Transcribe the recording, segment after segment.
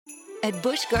At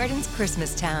Busch Gardens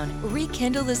Christmastown,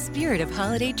 rekindle the spirit of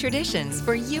holiday traditions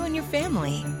for you and your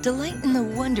family. Delight in the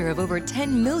wonder of over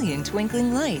 10 million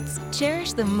twinkling lights.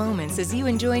 Cherish the moments as you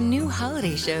enjoy new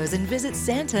holiday shows and visit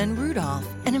Santa and Rudolph.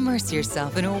 And immerse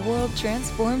yourself in a world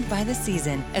transformed by the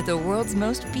season at the world's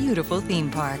most beautiful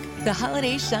theme park. The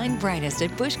holidays shine brightest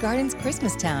at Busch Gardens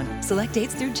Christmastown. Select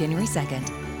dates through January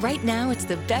 2nd. Right now, it's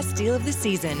the best deal of the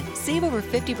season. Save over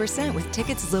 50% with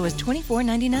tickets as low as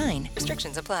 $24.99.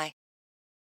 Restrictions apply.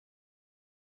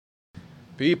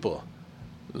 People,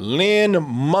 Lynn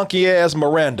monkey ass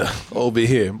Miranda over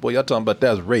here. Boy, y'all talking about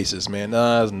that's racist, man.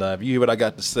 Nah, it's not. If you hear what I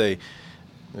got to say,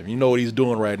 if you know what he's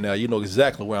doing right now, you know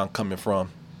exactly where I'm coming from.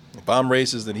 If I'm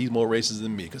racist, then he's more racist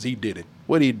than me because he did it.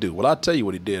 What did he do? Well, I'll tell you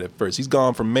what he did at first. He's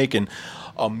gone from making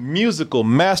a musical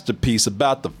masterpiece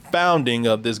about the founding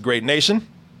of this great nation.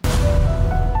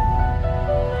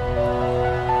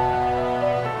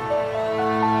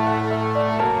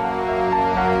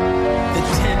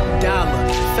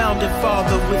 Founding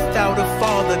father without a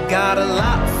father got a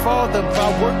lot farther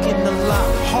by working a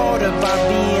lot harder, by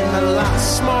being a lot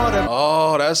smarter.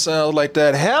 Oh, that sounds like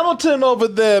that Hamilton over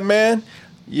there, man.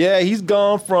 Yeah, he's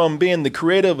gone from being the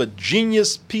creator of a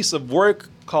genius piece of work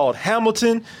called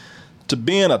Hamilton to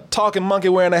being a talking monkey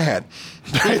wearing a hat.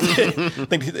 I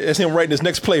think that's him writing his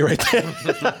next play right there.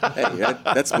 Hey,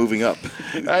 that's moving up.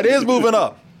 That is moving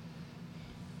up.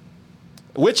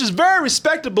 Which is very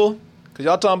respectable. Because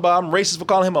y'all talking about I'm racist for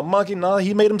calling him a monkey. No,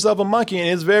 he made himself a monkey, and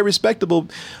it's very respectable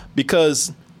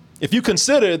because if you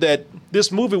consider that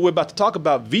this movie we're about to talk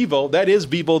about, Vivo, that is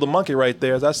Vivo the monkey right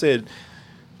there. As I said,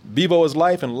 Vivo is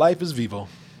life and life is Vivo.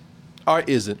 Or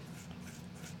is it?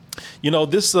 You know,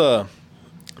 this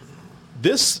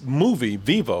movie,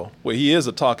 Vivo, where he is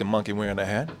a talking monkey wearing a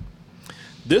hat,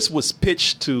 this was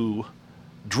pitched to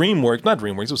DreamWorks, not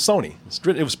DreamWorks, it was Sony.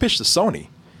 It was pitched to Sony,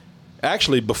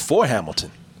 actually before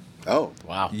Hamilton. Oh,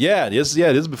 wow. Yeah, this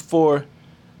is before.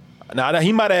 Now,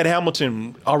 he might have had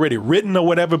Hamilton already written or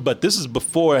whatever, but this is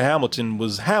before Hamilton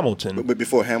was Hamilton. But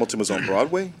before Hamilton was on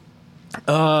Broadway?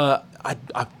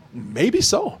 Maybe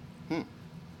so.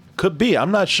 Could be. I'm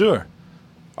not sure.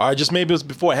 Or just maybe it was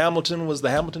before Hamilton was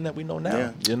the Hamilton that we know now.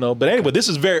 Yeah. You know, but anyway, this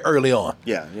is very early on.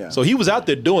 Yeah. So he was out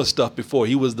there doing stuff before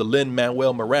he was the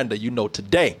Lin-Manuel Miranda you know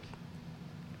today.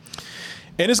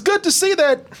 And it's good to see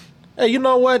that, hey, you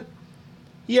know what?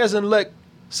 He hasn't let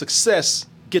success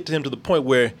get to him to the point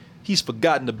where he's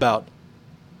forgotten about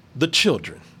the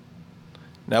children.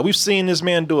 Now, we've seen this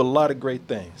man do a lot of great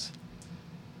things.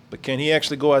 But can he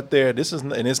actually go out there? And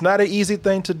it's not an easy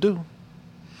thing to do.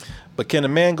 But can a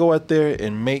man go out there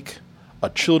and make a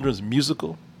children's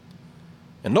musical?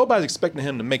 And nobody's expecting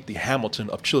him to make the Hamilton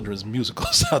of children's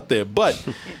musicals out there. But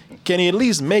can he at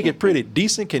least make it pretty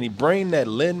decent? Can he bring that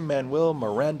Lin-Manuel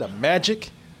Miranda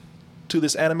magic to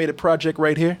this animated project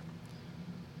right here?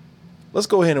 Let's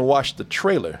go ahead and watch the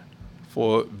trailer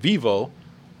for Vivo.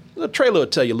 The trailer will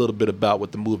tell you a little bit about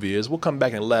what the movie is. We'll come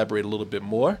back and elaborate a little bit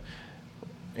more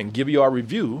and give you our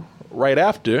review right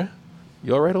after.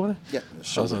 You all right over there? Yeah. I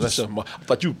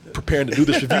thought you were preparing to do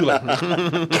this review like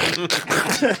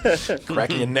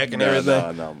cracking your neck and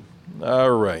everything. No.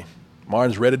 All right.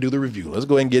 Martin's ready to do the review. Let's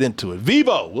go ahead and get into it.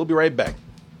 Vivo, we'll be right back.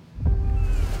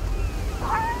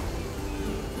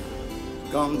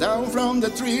 Come down from the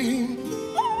tree.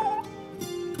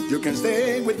 You can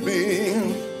stay with me.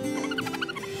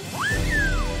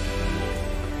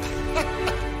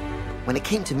 When it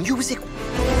came to music,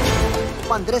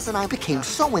 Andres and I became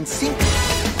so in sync.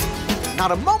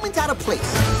 Not a moment out of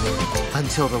place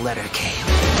until the letter came.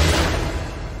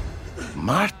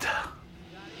 Marta.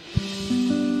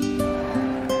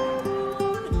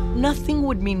 Nothing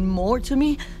would mean more to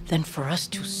me than for us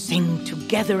to sing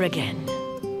together again.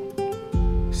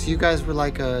 So you guys were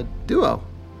like a duo?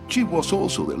 She was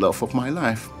also the love of my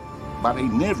life, but I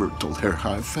never told her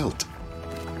how I felt.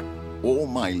 All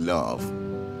my love,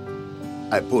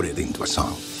 I put it into a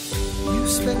song. You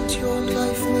spent your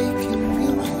life making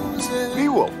music.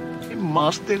 Vivo, you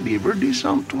must deliver this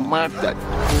song to Marta.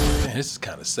 Man, this is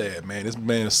kind of sad, man. This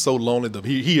man is so lonely.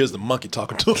 He is the monkey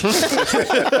talking to him.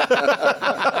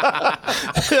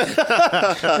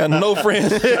 Got no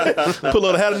friends. Put a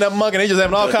little hat on that monkey, and they just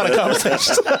having all kind of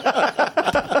conversations.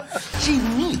 She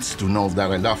needs to know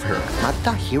that I love her.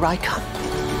 Marta, here I come.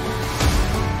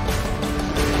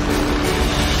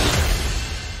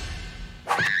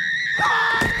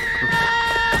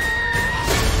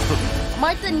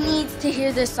 Martha needs to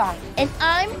hear this song, and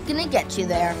I'm gonna get you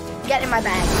there. Get in my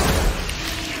bag.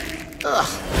 Ugh.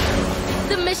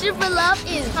 The mission for love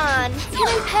is Han. Can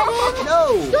I pet him?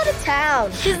 No. Go to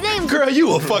town. His name's... Girl,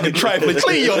 you a fucking trifling.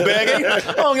 Clean your bag.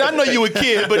 I know you a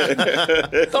kid, but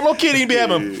don't no kid even be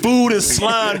having food and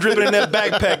slime dripping in that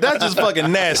backpack. That's just fucking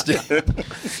nasty.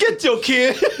 Get your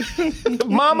kid,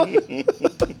 mama. Use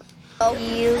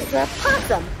a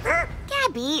possum.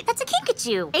 Gabby, that's a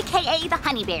Kinkajou, a.k.a. the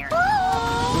honey bear.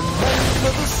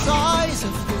 The size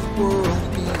of the world.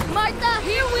 Martha,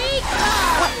 here we go.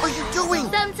 What are you doing?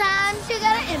 Sometimes you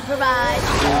gotta improvise.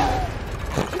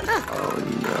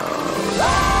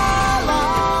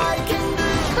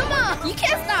 Come on, you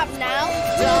can't stop now.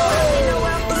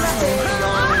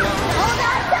 Hold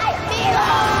on tight, Milo.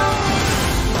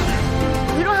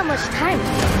 We don't have much time.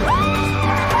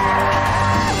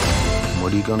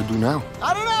 What are you gonna do now?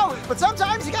 I don't know, but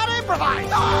sometimes you gotta improvise.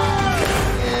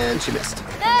 And she missed.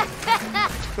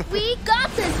 We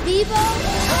got this, Vivo.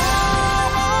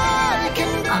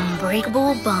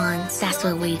 Unbreakable bonds, that's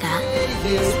what we got.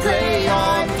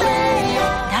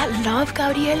 That love,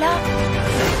 Gabriela,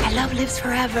 that love lives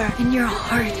forever in your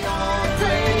heart.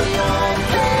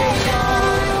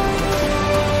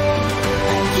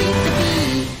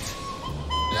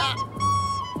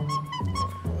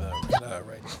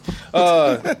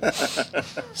 All right.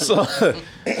 So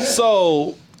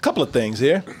a couple of things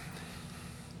here.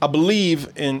 I believe,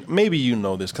 and maybe you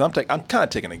know this, because I'm kind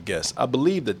of taking a guess. I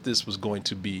believe that this was going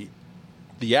to be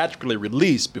theatrically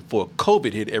released before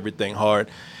COVID hit everything hard.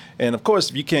 And of course,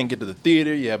 if you can't get to the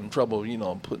theater, you're having trouble,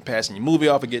 passing your movie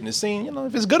off and getting it seen.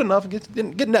 If it's good enough, get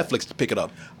Netflix to pick it up.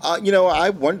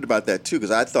 I wondered about that too, because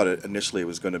I thought initially it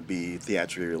was going to be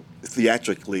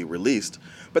theatrically released.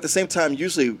 But at the same time,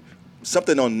 usually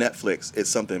something on Netflix is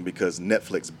something because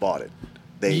Netflix bought it.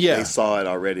 They saw it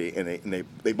already and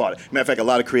they bought it. Matter of fact, a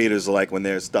lot of creators are like, when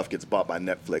their stuff gets bought by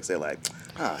Netflix, they're like,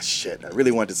 shit, I really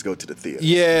want this to go to the theater.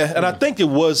 Yeah, and I think it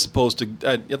was supposed to,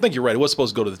 I think you're right, it was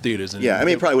supposed to go to the theaters. And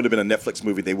it probably would have been a Netflix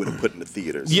movie they would have put in the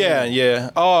theaters. Yeah.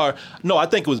 Or, no, I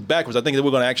think it was backwards. I think they were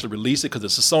going to actually release it because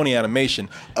it's a Sony animation.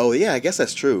 Oh, yeah, I guess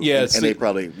that's true. Yeah. And they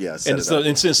probably, set it up.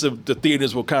 And since the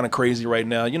theaters were kind of crazy right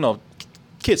now,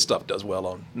 kid stuff does well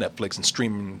on Netflix and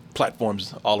streaming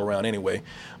platforms all around anyway.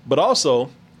 But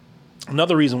also,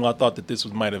 another reason why I thought that this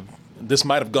might have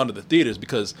gone to the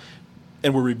theaters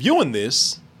and we're reviewing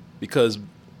this because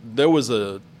there was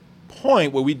a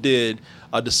point where we did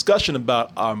a discussion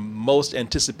about our most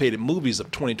anticipated movies of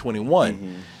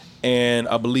 2021, and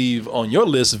I believe on your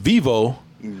list, Vivo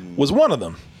was one of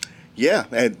them. Yeah,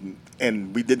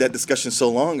 and we did that discussion so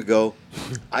long ago,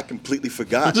 I completely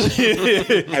forgot.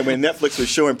 And when Netflix was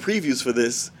showing previews for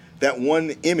this, that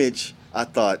one image, I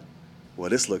thought, well,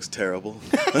 this looks terrible.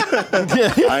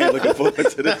 I ain't looking forward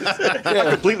to this. I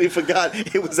completely forgot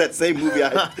it was that same movie I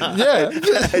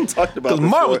had talked about. Because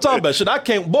Mark was talking about shit.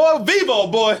 Vivo,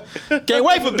 boy. Can't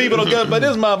wait for Vivo to get by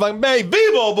this motherfucker. Man,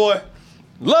 Vivo, boy.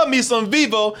 Love me some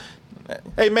Vivo.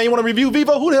 Hey, man, you want to review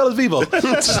Vivo? Who the hell is Vivo?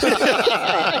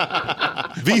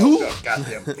 V-who?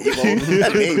 Goddamn Vivo.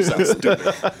 That name sounds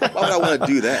stupid. Why would I want to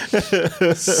do that?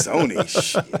 Sony,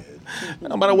 shit.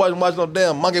 Nobody watch no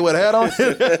damn monkey with a hat on.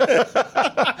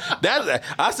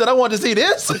 I said I wanted to see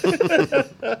this.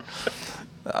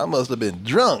 I must have been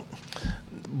drunk.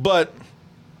 But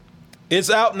it's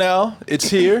out now. It's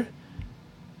here.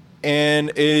 And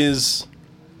it is...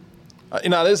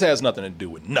 this has nothing to do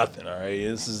with nothing, all right?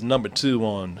 This is number 2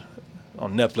 on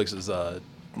Netflix's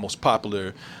most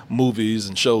popular movies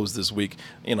and shows this week.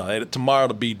 Tomorrow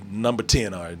it'll be number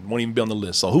 10, all right? Won't even be on the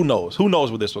list. So who knows? Who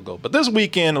knows where this will go? But this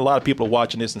weekend, a lot of people are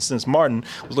watching this, and since Martin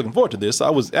was looking forward to this, I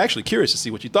was actually curious to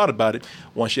see what you thought about it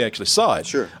once you actually saw it.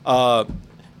 Sure.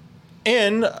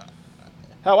 And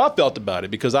how I felt about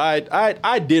it, because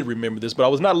I did remember this, but I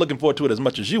was not looking forward to it as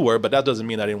much as you were, but that doesn't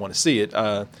mean I didn't want to see it.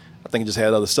 I think it just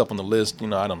had other stuff on the list.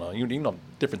 I don't know.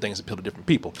 Different things appeal to different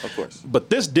people. Of course. But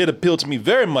this did appeal to me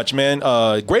very much, man.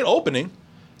 Great opening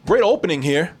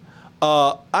here.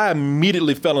 I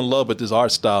immediately fell in love with this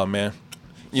art style, man.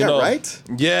 Right?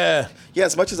 Yeah. Yeah,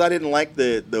 as much as I didn't like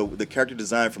the character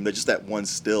design from just that one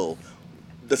still,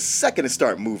 the second it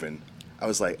started moving, I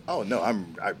was like, oh no,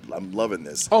 I'm loving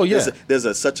this. Oh yeah.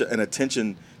 There's such an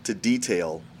attention to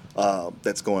detail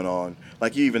that's going on.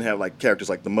 Like you even have like characters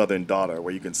like the mother and daughter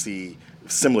where you can see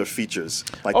similar features,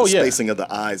 like the spacing of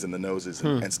the eyes and the noses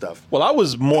and stuff. Well, I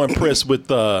was more impressed with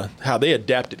how they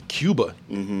adapted Cuba.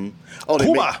 Mm-hmm. Oh,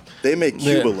 they make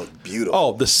Cuba look beautiful.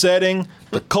 Oh, the setting,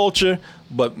 the culture,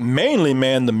 but mainly,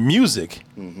 man, the music.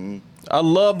 Mm-hmm. I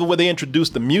love the way they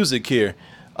introduced the music here.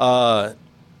 As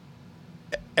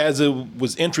it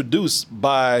was introduced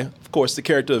by, of course, the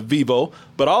character of Vivo,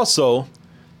 but also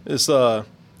this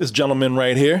gentleman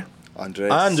right here.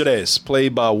 Andres,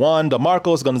 played by Juan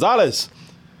DeMarcos Gonzalez.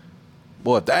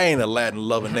 Boy, that ain't a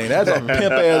Latin-loving name. That's a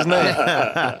pimp-ass name.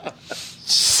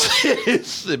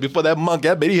 Shit, before that monkey,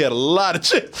 I bet he had a lot of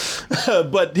chicks.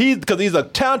 But because he's a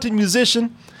talented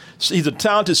musician, he's a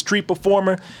talented street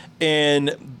performer,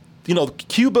 and, you know,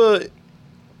 Cuba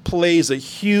plays a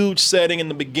huge setting in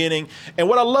the beginning. And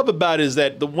what I love about it is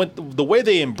that the way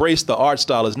they embrace the art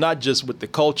style is not just with the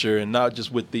culture and not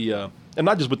just with the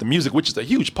music, which is a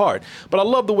huge part, but I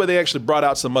love the way they actually brought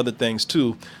out some other things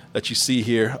too that you see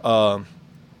here,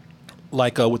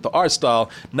 like with the art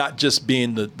style, not just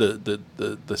being the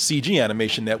CG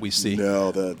animation that we see.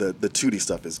 No, the 2D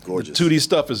stuff is gorgeous. The 2D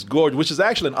stuff is gorgeous, which is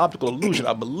actually an optical illusion,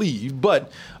 I believe. But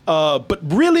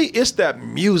really, it's that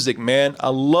music, man. I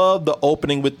love the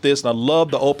opening with this, and I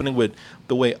love the opening with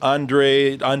the way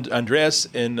Andres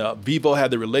and Vivo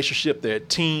have the relationship, their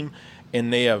team,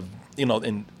 and they have, you know,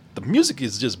 and the music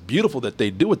is just beautiful that they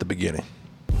do at the beginning.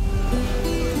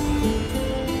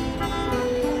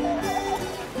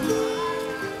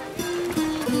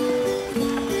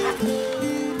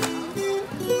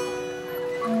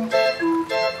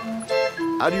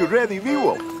 Are you ready,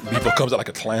 Vivo? Vivo comes out like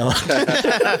a clown.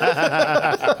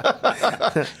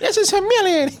 This is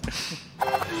humiliating.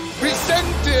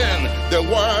 Presenting the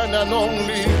one and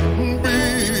only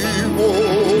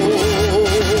Vivo.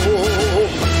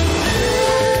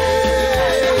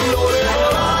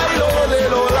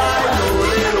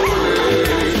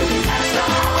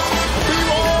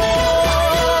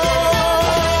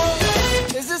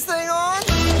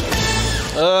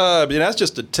 That's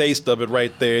just a taste of it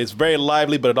right there. It's very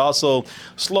lively, but it also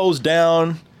slows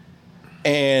down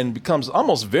and becomes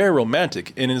almost very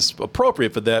romantic, and it's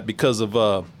appropriate for that because of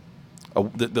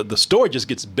the story just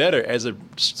gets better as it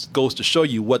goes to show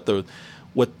you what the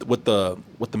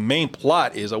main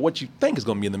plot is, or what you think is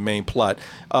going to be in the main plot.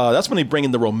 That's when they bring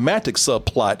in the romantic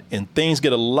subplot, and things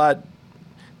get a lot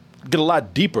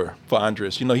deeper for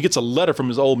Andres. You know, he gets a letter from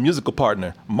his old musical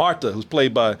partner, Marta, who's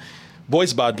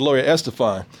voiced by Gloria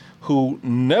Estefan, who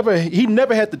never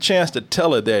had the chance to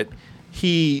tell her that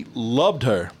he loved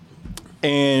her.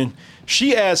 And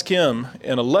she asked him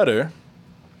in a letter,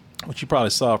 which you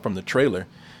probably saw from the trailer,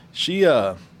 she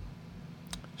asked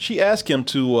him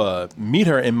to meet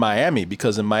her in Miami,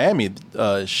 because in Miami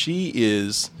she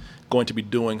is going to be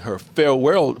doing her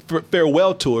farewell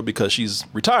tour because she's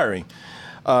retiring.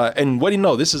 And what do you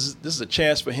know? This is a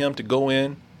chance for him to go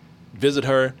in, visit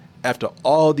her after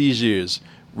all these years,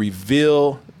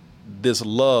 reveal this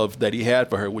love that he had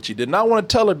for her, which he did not want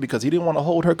to tell her because he didn't want to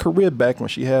hold her career back when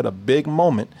she had a big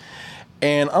moment.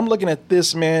 And I'm looking at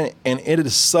this, man, and it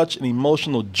is such an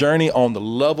emotional journey on the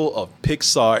level of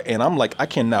Pixar. And I'm like, I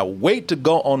cannot wait to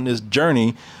go on this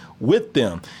journey with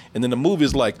them. And then the movie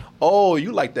is like, oh,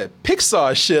 you like that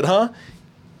Pixar shit, huh?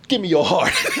 Give me your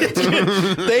heart.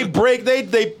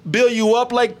 They build you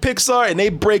up like Pixar, and they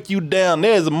break you down.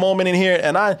 There's a moment in here,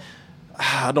 and I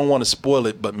don't want to spoil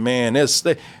it, but man,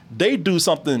 they do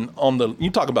something on the, you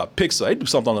talk about Pixar, they do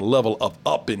something on the level of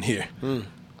Up in here.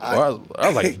 I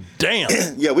was like, damn.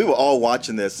 Yeah, we were all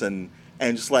watching this and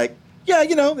just like, yeah,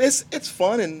 you know, it's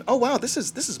fun, and oh wow, this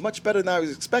is much better than I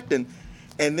was expecting.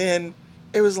 And then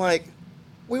it was like,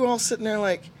 we were all sitting there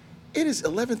like, it is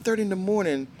 11:30 in the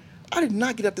morning. I did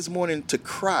not get up this morning to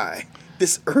cry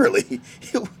this early.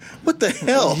 What the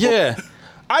hell? Yeah.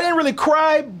 I didn't really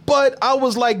cry, but I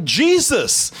was like,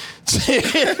 Jesus. And,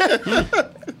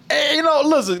 you know,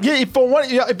 listen, if y'all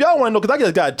want to know, because I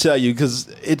just got to tell you, because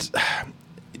it's,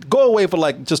 go away for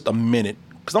like just a minute,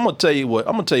 because I'm going to tell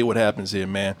you what happens here,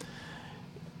 man.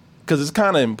 Because it's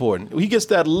kind of important. He gets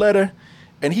that letter,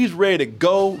 and he's ready to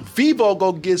go.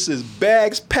 Vivo gets his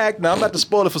bags packed. Now, I'm about to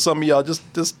spoil it for some of y'all.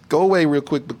 Just go away real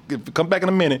quick. But come back in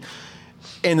a minute.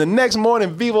 And the next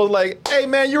morning, Vivo's like, hey,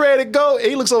 man, you ready to go? And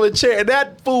he looks over the chair, and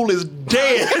that fool is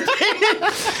dead.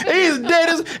 He's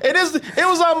dead. It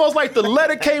was almost like the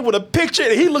letter came with a picture,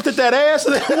 and he looked at that ass,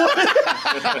 and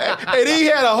he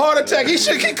had a heart attack. He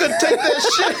couldn't take that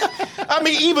shit. I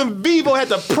mean, even Vivo had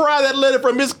to pry that letter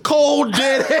from his cold,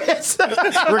 dead ass.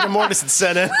 Rigor mortis had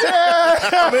set in.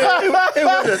 I mean, it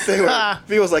was that thing where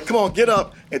Vivo's like, come on, get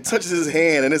up, and touches his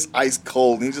hand, and it's ice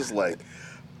cold, and he's just like,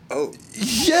 oh.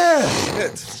 Yeah.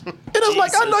 Shit. And I was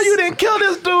like, I know you didn't kill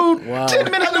this dude. Wow. 10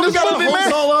 minutes in We this got movie, our hopes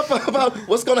man. all up about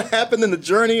what's going to happen in the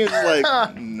journey, and it's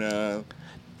like, no.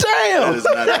 Damn. That is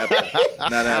not happening.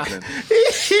 Not happening.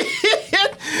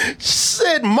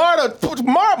 said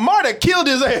Marta killed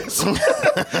his ass.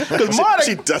 Because Marta,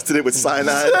 she dusted it with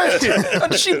cyanide.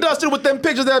 She dusted it with them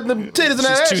pictures of the titties and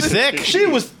that ass. She's too thick. She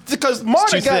was, because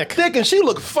Marta got thick and she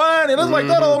looked fine. And it was like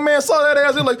that old man saw that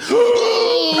ass and like,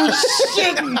 oh,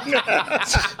 shit.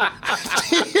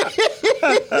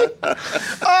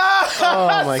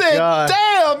 Oh my God.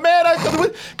 Damn, man.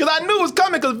 Because I knew it was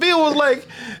coming because Bill was like,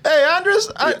 hey, Andres.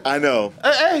 I know.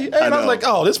 Hey, and I was like,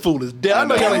 oh, this fool is dead. I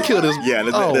know y'all done killed this. Yeah,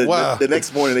 wow. The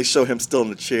next morning they show him still in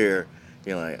the chair.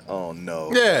 You're like, oh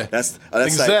no. Yeah. That's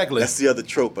exactly. That's the other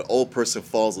trope. An old person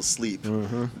falls asleep.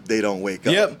 They don't wake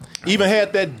up. Yep. Even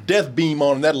had that death beam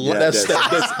on him.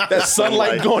 That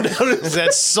sunlight going down.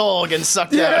 That soul getting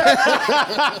sucked out.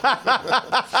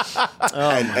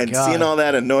 And seeing all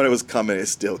that and knowing it was coming, it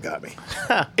still got me.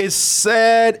 It's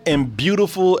sad and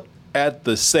beautiful at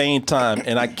the same time,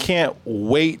 and I can't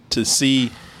wait to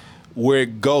see where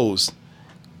it goes.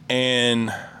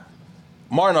 And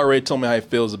Martin already told me how he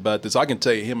feels about this. I can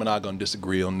tell you him and I are going to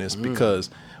disagree on this because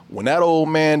when that old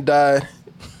man died,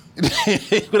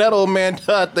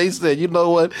 they said, you know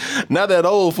what? Now that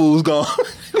old fool's gone,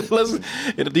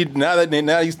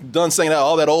 now he's done singing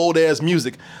all that old ass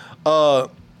music.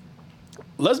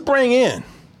 Let's bring in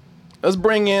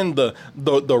the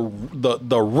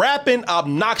rapping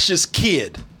obnoxious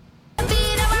kid.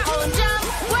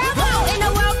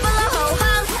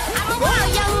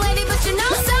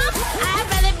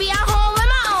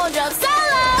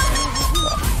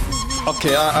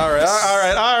 Okay, all right.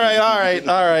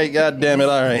 God damn it,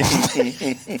 all right.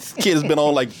 This kid has been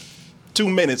on like 2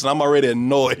 minutes, and I'm already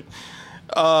annoyed.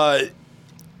 It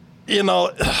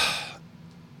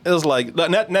was like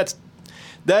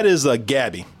that is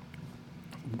Gabby,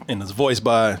 and it's voiced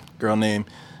by a girl named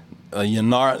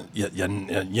Yanarli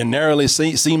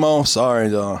Simo. Sorry,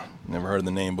 never heard of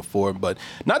the name before, but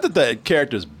not that the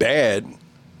character's bad.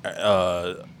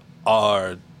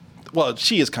 Well,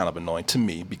 she is kind of annoying to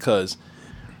me because,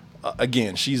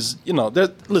 again, she's,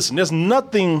 there's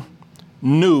nothing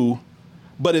new,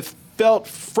 but it felt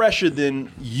fresher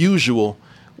than usual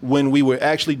when we were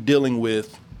actually dealing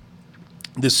with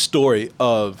this story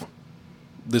of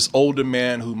this older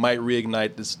man who might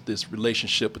reignite this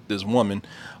relationship with this woman.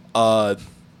 It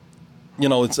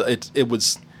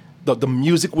was the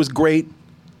music was great,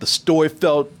 the story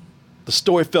felt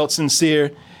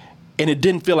sincere, and it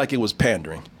didn't feel like it was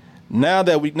pandering. Now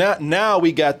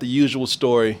we got the usual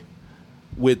story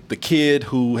with the kid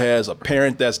who has a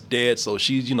parent that's dead, so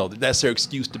she's, that's her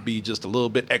excuse to be just a little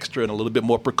bit extra and a little bit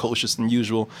more precocious than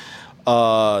usual.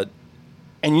 And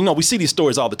we see these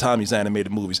stories all the time, these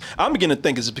animated movies. I'm beginning to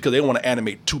think it's because they want to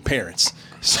animate two parents.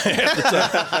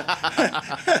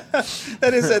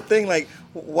 That is that thing, like,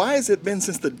 why has it been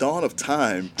since the dawn of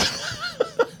time?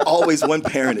 Always one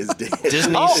parent is dead.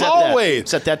 Disney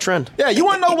set that trend. Yeah, you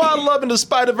want to know why I love Into the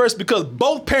Spider-Verse? Because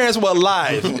both parents were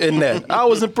alive in that. I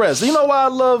was impressed. You know why I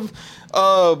love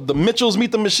the Mitchells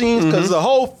Meet the Machines? Because the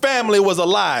whole family was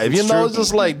alive. It's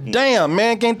just like, damn,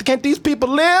 man, can't these people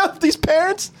live? These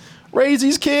parents raise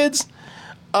these kids?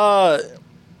 It's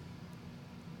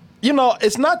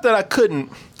not that I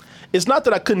couldn't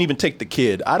even take the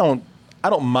kid. I don't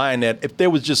mind that if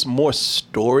there was just more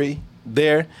story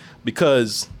there,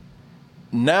 because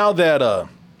now that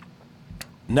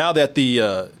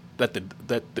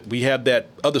we have that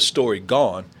other story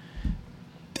gone,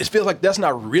 it feels like that's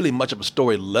not really much of a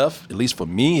story left, at least for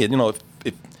me. And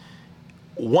if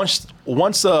once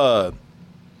the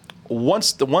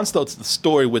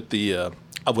story with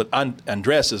with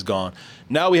Andres is gone,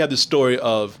 now we have the story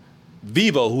of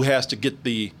Vivo, who has to get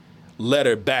the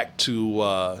letter back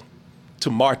to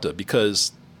Marta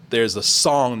because there's a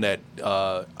song that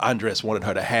Andres wanted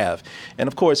her to have. And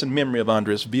of course, in memory of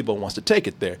Andres, Vivo wants to take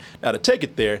it there. Now to take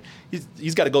it there,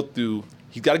 he's got to go to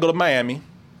Miami,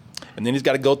 and then he's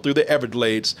got to go through the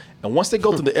Everglades. And once they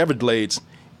go through the Everglades,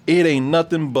 it ain't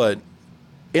nothing but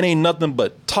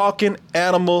talking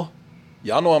animal.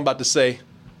 Y'all know what I'm about to say.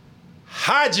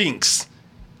 Hijinks.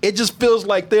 It just feels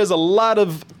like there's a lot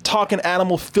of talking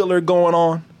animal filler going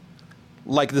on.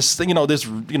 Like this,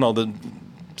 the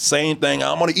same thing.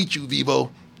 I'm gonna eat you, Vivo.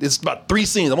 It's about 3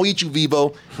 scenes. I'm gonna eat you,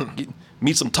 Vivo.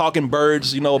 Meet some talking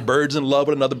birds. Birds in love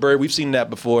with another bird. We've seen that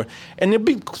before, and it'd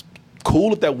be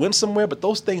cool if that went somewhere. But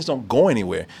those things don't go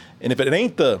anywhere. And if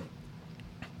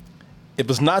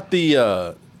it's not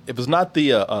the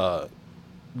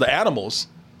animals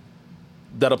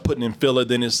that are putting in filler,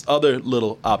 then it's other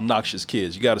little obnoxious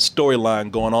kids. You got a storyline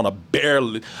going on, a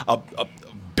barely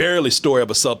story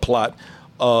of a subplot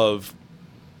of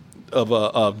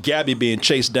Gabby being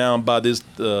chased down by this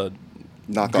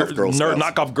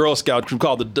knockoff Girl Scout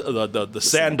called the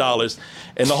Sand Dollars,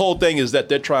 and the whole thing is that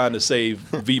they're trying to save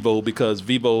Vivo because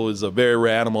Vivo is a very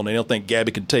rare animal, and they don't think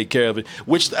Gabby can take care of it.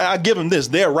 Which I give them this,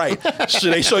 they're right.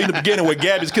 They show you in the beginning where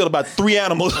Gabby's killed about 3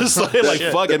 animals, so they're like,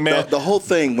 fuck it, man. The whole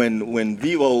thing when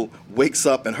Vivo wakes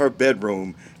up in her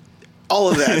bedroom. All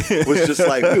of that was just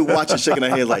like, we were watching, shaking our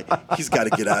heads like, he's got to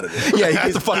get out of there. Yeah,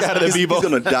 get the fuck out of there, Vivo. He's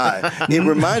going to die. It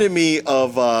reminded me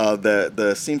of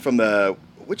the scene from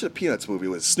which of the Peanuts movie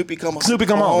was Snoopy Come Home? Snoopy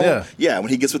Come Home, yeah. Yeah, when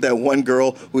he gets with that one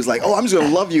girl who's like, oh, I'm just going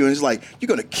to love you. And he's like, you're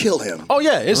going to kill him. Oh,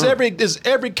 yeah. It's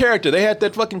every character. They had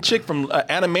that fucking chick from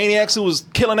Animaniacs who was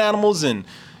killing animals, and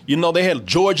you know, they had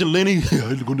George and Lenny.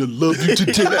 I'm gonna love you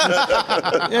today.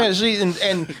 Yeah, she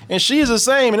and she is the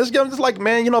same. And it's just like,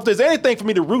 man, you know, if there's anything for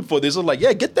me to root for, this is like,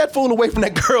 yeah, get that fool away from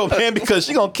that girl, man, because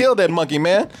she gonna kill that monkey,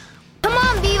 man. Come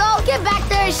on, Vivo, get back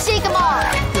there and shake him off.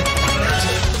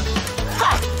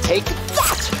 Ha! Take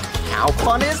that! How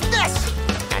fun is this?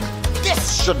 And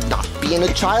this should not be in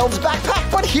a child's backpack,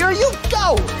 but here you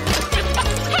go.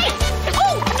 Hey!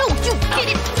 Oh, no, you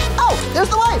did it! Oh, there's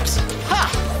the wipes.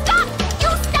 Ha!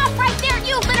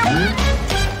 You little...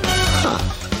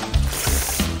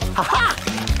 Ha-ha!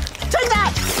 Take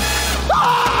that!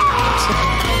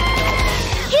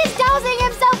 He's dousing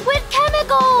himself with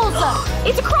chemicals!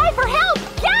 It's a cry for help!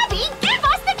 Gabby, give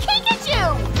us the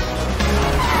Kinkajou!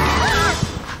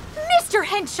 Mr.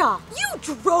 Henshaw, you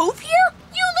drove here?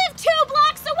 You live 2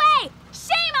 blocks away!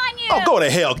 Shame on you! Oh, go to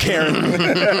hell, Karen.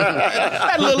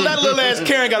 that little ass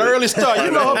Karen got an early start.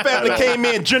 You know, her family came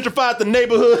in, gentrified the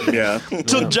neighborhood,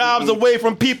 took jobs away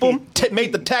from people,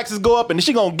 made the taxes go up, and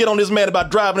she gonna get on this man about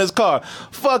driving his car.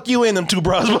 Fuck you and them 2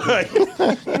 bros. You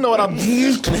know what I'm...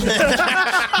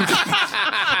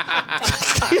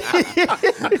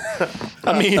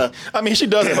 I mean, she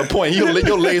does have a point. Your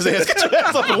lazy ass, get your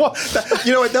ass up and walk.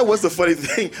 You know what? That was the funny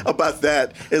thing about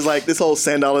that is like this whole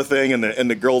 $100 thing and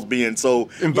the girls being so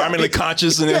environmentally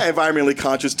conscious and environmentally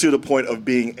conscious to the point of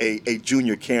being a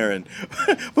junior Karen.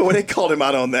 But when they called him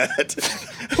out on that,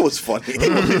 it was funny.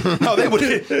 No, they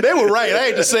were right. I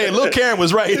hate to say it. Little Karen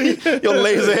was right. Your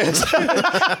lazy ass.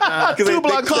 Because they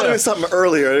called him something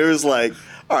earlier. It was like,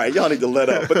 all right, y'all need to let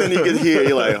up. But then you get here,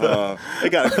 you're like,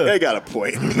 they got a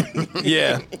point.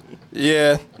 Yeah.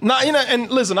 No, you know, and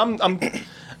listen,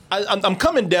 I'm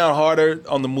coming down harder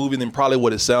on the movie than probably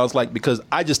what it sounds like, because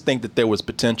I just think that there was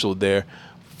potential there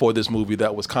for this movie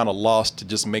that was kind of lost to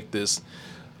just make this,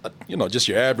 you know, just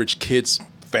your average kid's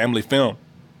family film.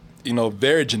 You know,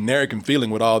 very generic in feeling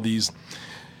with all these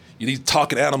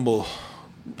talking animal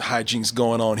hijinks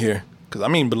going on here. Because, I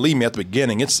mean, believe me, at the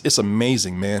beginning, it's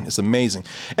amazing, man. It's amazing.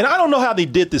 And I don't know how they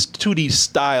did this 2D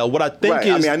style. What I think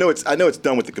is... I mean, I know it's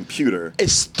done with the computer.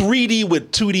 It's 3D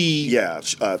with 2D... Yeah,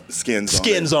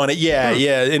 skins on it.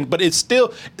 Yeah. But it's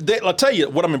still... I'll tell you,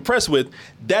 what I'm impressed with,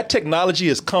 that technology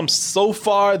has come so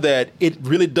far that it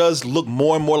really does look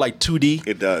more and more like 2D.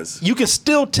 It does. You can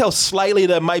still tell slightly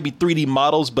that might be 3D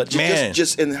models, but man...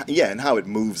 Just in how it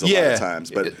moves a lot of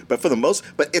times. But for the most...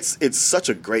 But it's such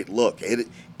a great look.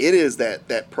 It is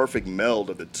that perfect meld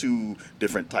of the 2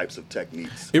 different types of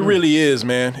techniques. It really is,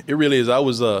 man. It really is. I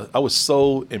was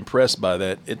so impressed by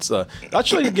that. It's I'll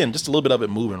show you again just a little bit of it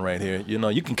moving right here. You know,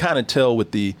 you can kind of tell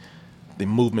with the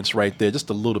movements right there, just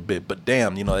a little bit. But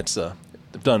damn, you know,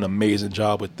 they've done an amazing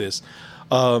job with this.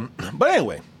 But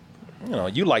anyway, you know,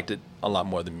 you liked it a lot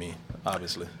more than me,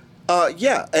 obviously. I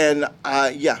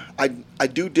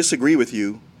do disagree with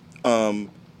you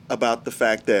about the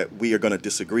fact that we are going to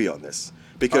disagree on this.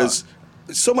 Because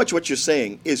so much what you're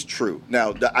saying is true.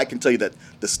 Now, I can tell you that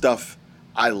the stuff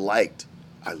I loved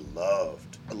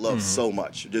so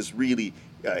much. It just really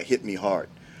hit me hard.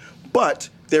 But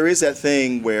there is that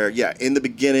thing where, in the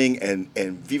beginning and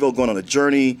Vivo going on a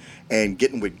journey and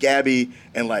getting with Gabby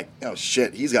and like, oh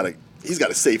shit, he's got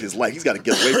to save his life. He's got to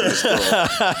get away from this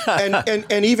girl.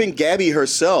 and even Gabby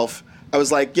herself, I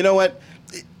was like, you know what?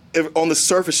 On the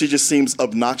surface, she just seems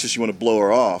obnoxious. You want to blow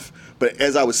her off. But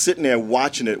as I was sitting there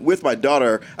watching it with my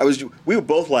daughter, we were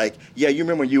both like, yeah, you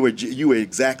remember when you were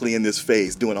exactly in this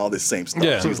phase doing all this same stuff.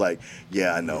 Yeah. She was like,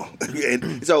 yeah, I know.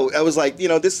 And so I was like, you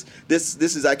know, this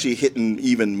is actually hitting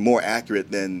even more accurate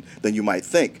than you might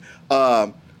think.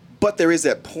 But there is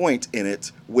that point in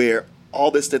it where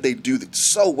all this that they do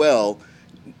so well,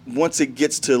 once it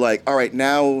gets to like, all right,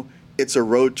 now it's a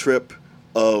road trip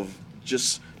of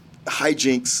just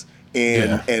hijinks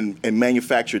and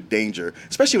manufactured danger,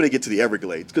 especially when they get to the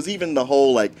Everglades. Because even the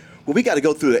whole like, well, we got to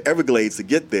go through the Everglades to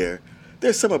get there.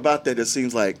 There's something about that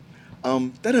seems like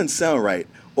that doesn't sound right,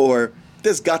 or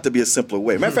there's got to be a simpler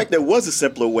way. Matter of fact, there was a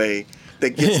simpler way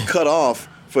that gets cut off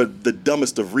for the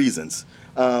dumbest of reasons.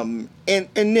 And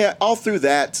yeah, all through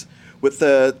that with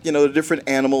the the different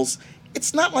animals,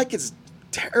 it's not like it's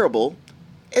terrible.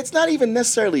 It's not even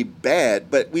necessarily bad,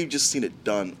 but we've just seen it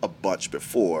done a bunch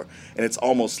before, and it's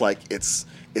almost like it's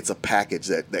a package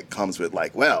that comes with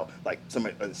like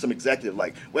some executive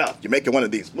like, well, you're making one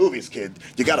of these movies, kid,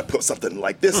 you got to put something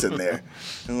like this in there.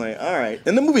 And I'm like, all right.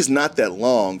 And the movie's not that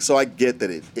long, so I get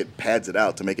that it pads it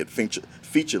out to make it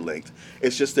feature length.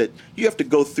 It's just that you have to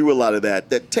go through a lot of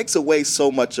that takes away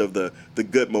so much of the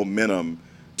good momentum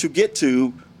to get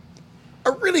to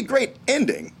a really great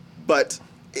ending. But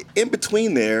in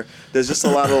between there's just a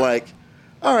lot of like,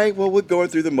 all right, well, we're going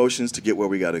through the motions to get where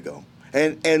we got to go.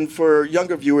 And for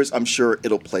younger viewers, I'm sure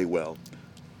it'll play well.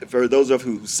 For those of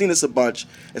who've seen this a bunch,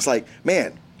 it's like,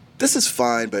 man, this is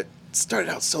fine, but it started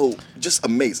out so just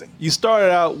amazing. You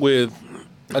started out with,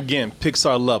 again,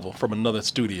 Pixar level from another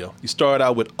studio. You started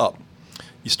out with Up.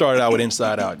 You started out with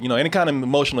Inside Out. Any kind of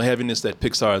emotional heaviness that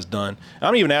Pixar has done. I'm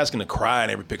not even asking to cry in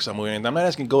every Pixar movie. I'm not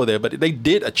asking to go there, but they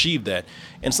did achieve that.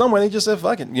 And somewhere they just said,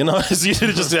 fuck it. It's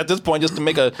just at this point just to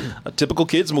make a typical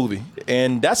kids movie.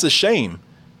 And that's a shame.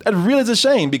 That really is a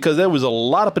shame because there was a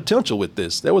lot of potential with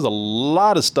this. There was a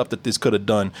lot of stuff that this could have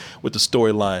done with the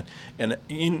storyline. And,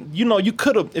 you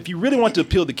could have, if you really wanted to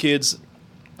appeal to kids,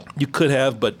 you could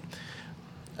have, but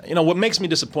what makes me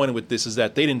disappointed with this is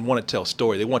that they didn't want to tell a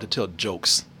story. They wanted to tell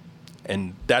jokes.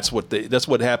 And that's what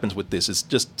happens with this. It's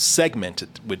just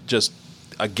segmented with just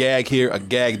a gag here, a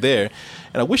gag there.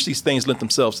 And I wish these things lent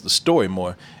themselves to the story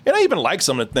more. And I even like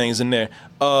some of the things in there.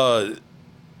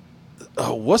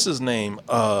 What's his name?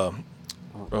 Brian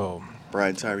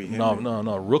Tyree Henry. No,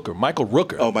 Rooker. Michael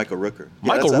Rooker. Oh, Michael Rooker.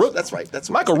 Yeah, Rooker. That's right.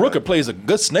 Michael Rooker plays a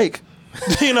good snake.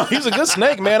 He's a good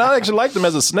snake, man. I actually liked him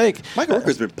as a snake. Michael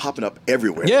Rooker's been popping up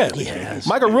everywhere. Yeah,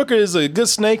 Michael Rooker is a good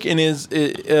snake, and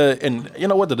and you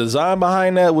know what? The design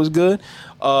behind that was good.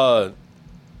 Other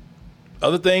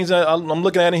things I'm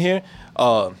looking at in here.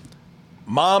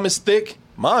 Mom is thick.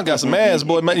 Mom got some ass,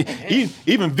 boy. Man,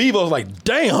 even Vivo's like,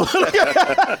 damn.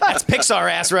 That's Pixar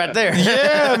ass right there.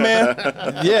 Yeah,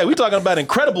 man. Yeah, we talking about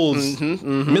Incredibles,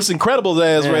 Miss Incredibles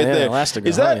ass right there.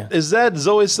 Elastigirl, is that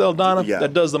Zoe Saldana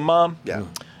that does the mom? Yeah.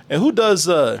 And who does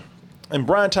and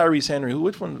Brian Tyrese Henry?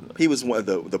 Which one? He was one of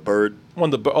the bird.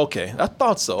 One of the okay, I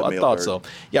thought so.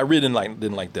 Yeah, I really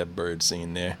didn't like that bird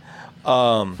scene there.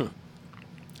 I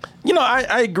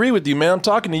agree with you, man. I'm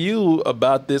talking to you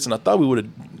about this, and I thought we would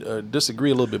have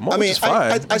disagree a little bit more. I mean, which is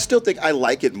fine. I still think I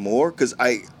like it more because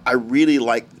I really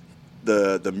like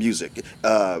the music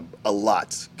a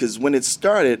lot. Because when it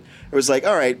started, it was like,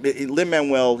 all right,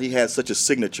 Lin-Manuel, he has such a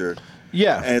signature.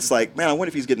 Yeah. And it's like, man, I wonder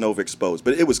if he's getting overexposed.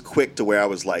 But it was quick to where I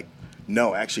was like,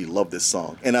 no, I actually love this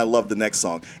song. And I love the next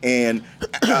song. And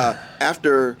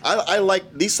after, I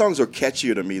like, these songs are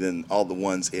catchier to me than all the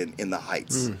ones in The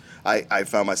Heights. I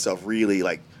found myself really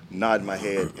like nodding my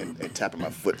head and tapping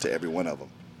my foot to every one of them.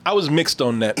 I was mixed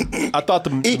on that. I thought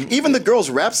even the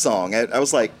girls' rap song, I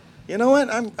was like, you know what?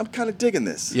 I'm kind of digging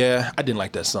this. Yeah, I didn't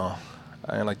like that song.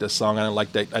 I didn't like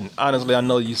that. And honestly, I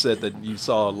know you said that you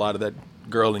saw a lot of that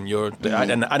girl in your. I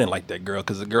didn't like that girl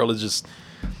because the girl is just.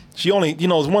 She only, it's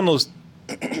one of those.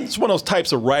 It's one of those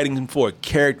types of writing for a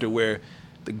character where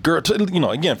the girl,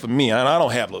 again for me, I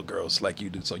don't have little girls like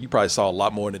you do, so you probably saw a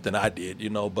lot more in it than I did,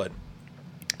 But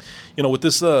with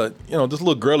this, this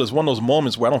little girl is one of those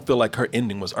moments where I don't feel like her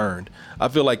ending was earned. I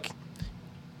feel like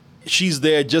she's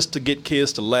there just to get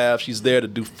kids to laugh. She's there to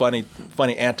do funny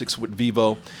antics with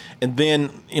Vivo, and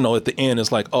then at the end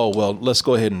it's like, oh well, let's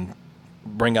go ahead and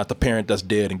bring out the parent that's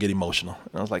dead and get emotional.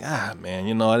 And I was like,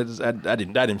 man, I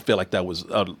didn't feel like that was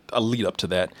a lead up to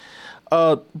that.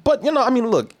 But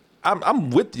look,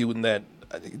 I'm with you in that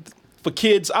for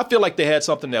kids, I feel like they had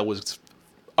something that was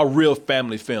a real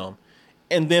family film.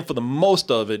 And then for the most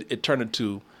of it, it turned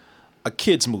into a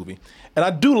kid's movie. And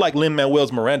I do like Lin-Manuel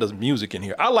Miranda's music in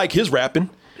here. I like his rapping.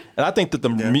 And I think that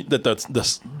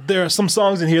there are some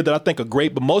songs in here that I think are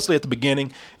great, but mostly at the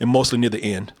beginning and mostly near the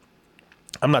end.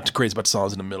 I'm not too crazy about the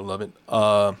songs in the middle of it.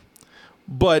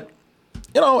 But,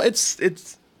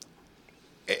 it's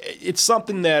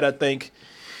something that I think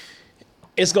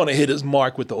it's going to hit its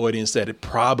mark with the audience that it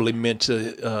probably meant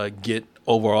to get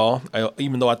overall.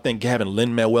 Even though I think having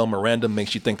Lin-Manuel Miranda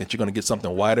makes you think that you're going to get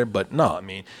something wider. But no, I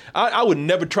mean, I would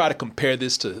never try to compare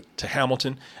this to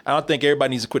Hamilton. I don't think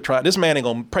everybody needs to quit trying. This man ain't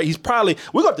going to, we're going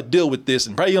to have to deal with this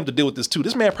and probably you have to deal with this too.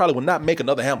 This man probably will not make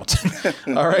another Hamilton.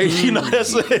 All right.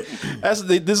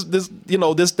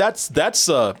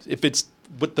 If it's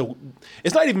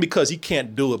it's not even because he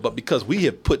can't do it, but because we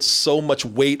have put so much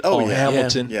weight on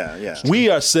Hamilton. Yeah.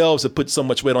 We ourselves have put so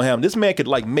much weight on Hamilton. This man could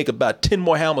like make about 10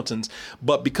 more Hamiltons,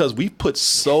 but because we put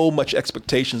so much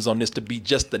expectations on this to be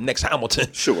just the next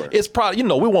Hamilton, sure, it's probably,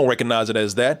 we won't recognize it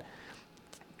as that.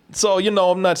 So,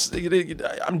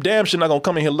 I'm damn sure not gonna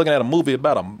come in here looking at a movie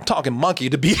about a talking monkey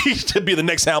to be the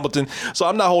next Hamilton. So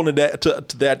I'm not holding that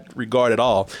to that regard at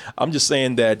all. I'm just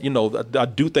saying that, I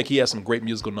do think he has some great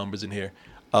musical numbers in here.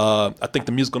 I think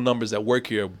the musical numbers that work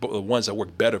here are the ones that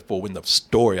work better for when the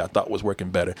story I thought was working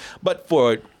better. But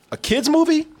for a kid's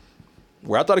movie,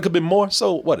 where I thought it could be more,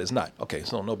 so what? It's not. Okay,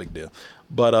 so no big deal.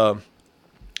 But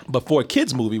for a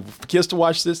kid's movie, for kids to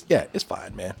watch this, yeah, it's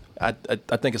fine, man. I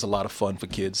think it's a lot of fun for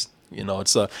kids.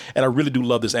 It's and I really do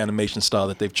love this animation style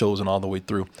that they've chosen all the way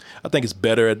through. I think it's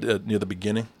better near the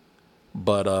beginning,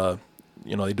 but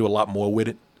they do a lot more with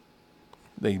it.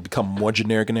 They become more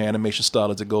generic in their animation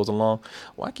style as it goes along.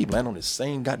 Well, I keep landing on this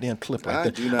same goddamn clip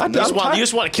right there. You just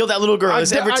want to kill that little girl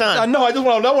every time. I know. I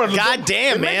want to. God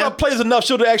damn, man. If I plays enough,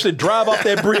 she'll actually drive off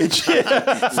that bridge.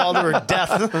 Fall to her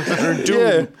death. Her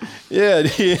doom. Yeah.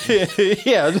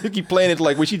 I just keep playing it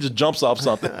like when she just jumps off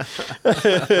something.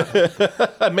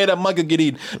 I made that monkey get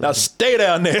eaten. Now stay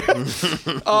down there.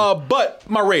 But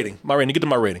my rating. To get to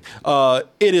my rating.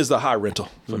 It is a high rental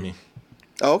for me.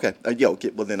 Oh, okay.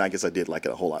 Well, then I guess I did like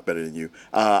it a whole lot better than you.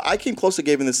 I came close to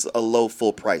giving this a low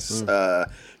full price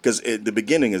because the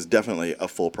beginning is definitely a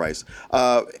full price.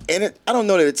 I don't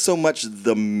know that it's so much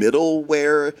the middle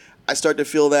where I start to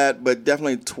feel that, but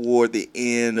definitely toward the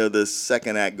end of the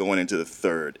second act going into the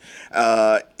third.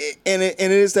 And it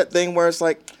is that thing where it's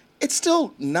like, it's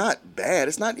still not bad.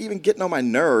 It's not even getting on my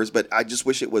nerves, but I just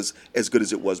wish it was as good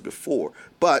as it was before.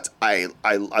 But I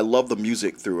love the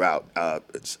music throughout.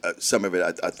 Some of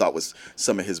it I thought was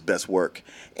some of his best work,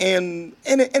 and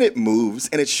it moves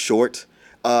and it's short.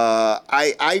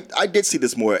 I did see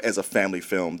this more as a family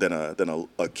film than a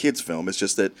kids film. It's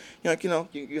just that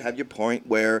you have your point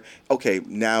where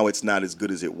now it's not as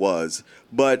good as it was,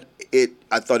 but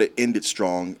I thought it ended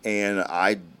strong, and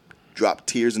I dropped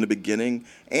tears in the beginning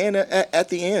and at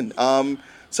the end.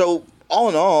 So all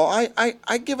in all,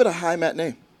 I give it a high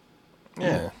matinee.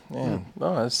 Yeah. No,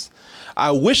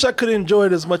 I wish I could enjoy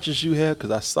it as much as you had because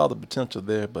I saw the potential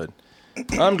there, but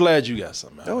I'm glad you got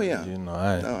something out of it.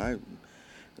 I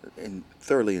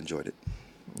thoroughly enjoyed it.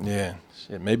 Yeah,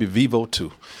 shit, maybe Vivo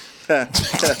too. The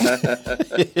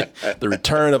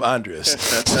return of Andres.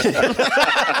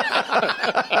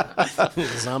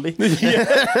 Zombie?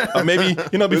 Yeah. Or maybe,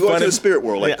 be We're going funny. to the spirit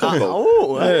world like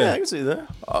Coco. I can see that.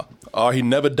 Or he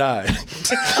never died.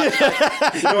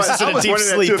 I was wondering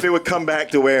that too, if it would come back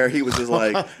to where he was just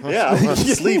like, I was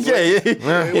asleep. What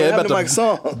happened to my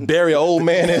song? Bury an old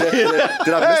man in it.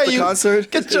 Did I miss the concert?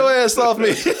 Get your ass off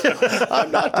me.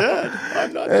 I'm not dead.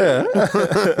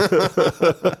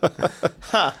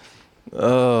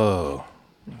 Oh,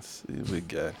 let's see what we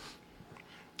got.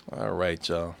 All right,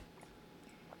 y'all.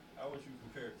 How would you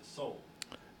compare it to Soul?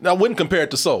 No, I wouldn't compare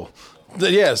it to Soul.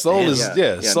 Soul's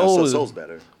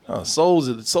better.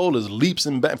 Soul is leaps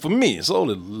and bounds. For me,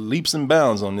 Soul is leaps and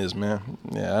bounds on this, man.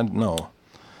 Yeah, no,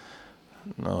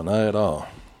 not at all.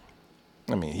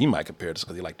 I mean, he might compare this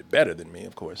because he liked it better than me,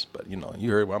 of course. But, you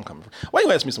heard where I'm coming from. Why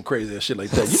you ask me some crazy ass shit like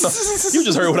that? You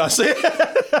just heard what I said.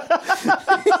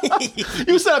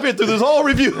 You sat up here through this whole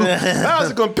review. How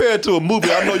is it compared to a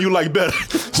movie I know you like better?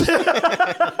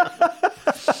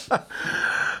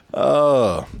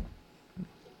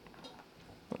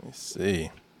 Let me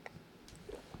see.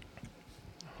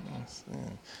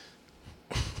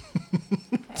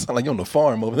 Sound like you're on the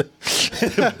farm over there.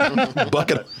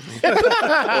 Bucket.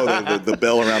 The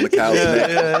bell around the cow's neck.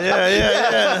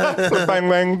 Yeah. Bang,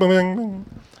 bang, bang, bang.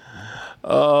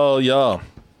 Oh, y'all.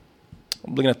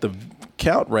 I'm looking at the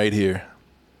count right here.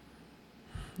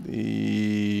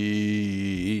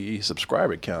 The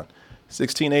subscriber count.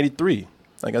 1683.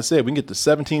 Like I said, we can get to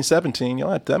 1717. You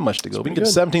don't have that much to go. We can get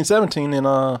to 1717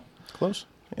 and close.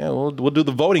 Yeah, we'll do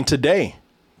the voting today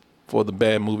for the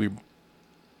bad movie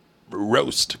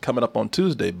roast coming up on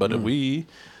Tuesday. But if we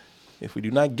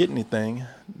do not get anything,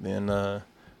 then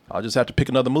I'll just have to pick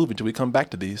another movie until we come back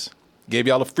to these. Gave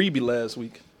y'all a freebie last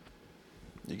week.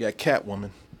 You got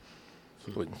Catwoman,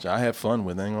 which I had fun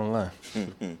with. I ain't gonna lie.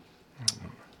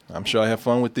 I'm sure I have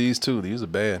fun with these too. These are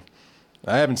bad.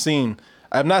 I have not seen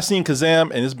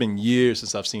Kazam, and it's been years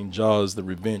since I've seen Jaws: The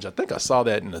Revenge. I think I saw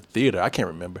that in the theater. I can't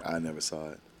remember. I never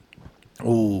saw it.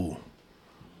 Ooh,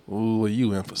 are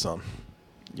you in for something?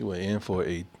 You were in for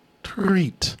a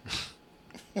treat,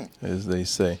 as they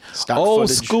say. Stock Old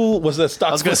footage. school. Was that stock?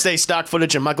 I was going to say stock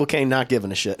footage and Michael Caine not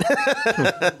giving a shit.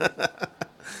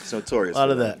 It's notorious. A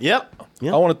lot of that. Yep.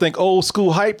 I want to thank Old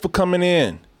School Hype for coming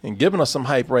in and giving us some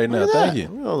hype right now. Thank you.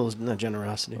 Look at all that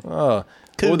generosity. What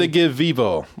would they give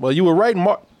Vivo? Well, you were right in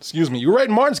you were right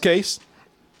in Martin's case.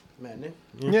 Matinee?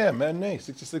 Yeah, matinee,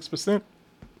 66%.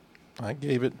 I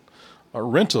gave it a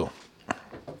rental.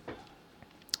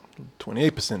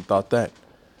 28% thought that.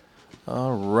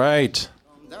 All right.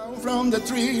 Down from the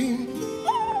tree,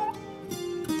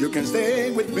 you can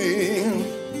stay with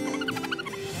me.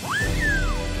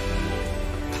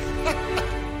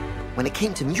 When it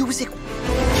came to music,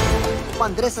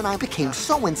 Andres and I became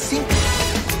so in sync.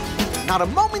 Not a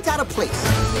moment out of place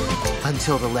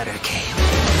until the letter came.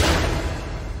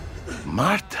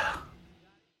 Marta.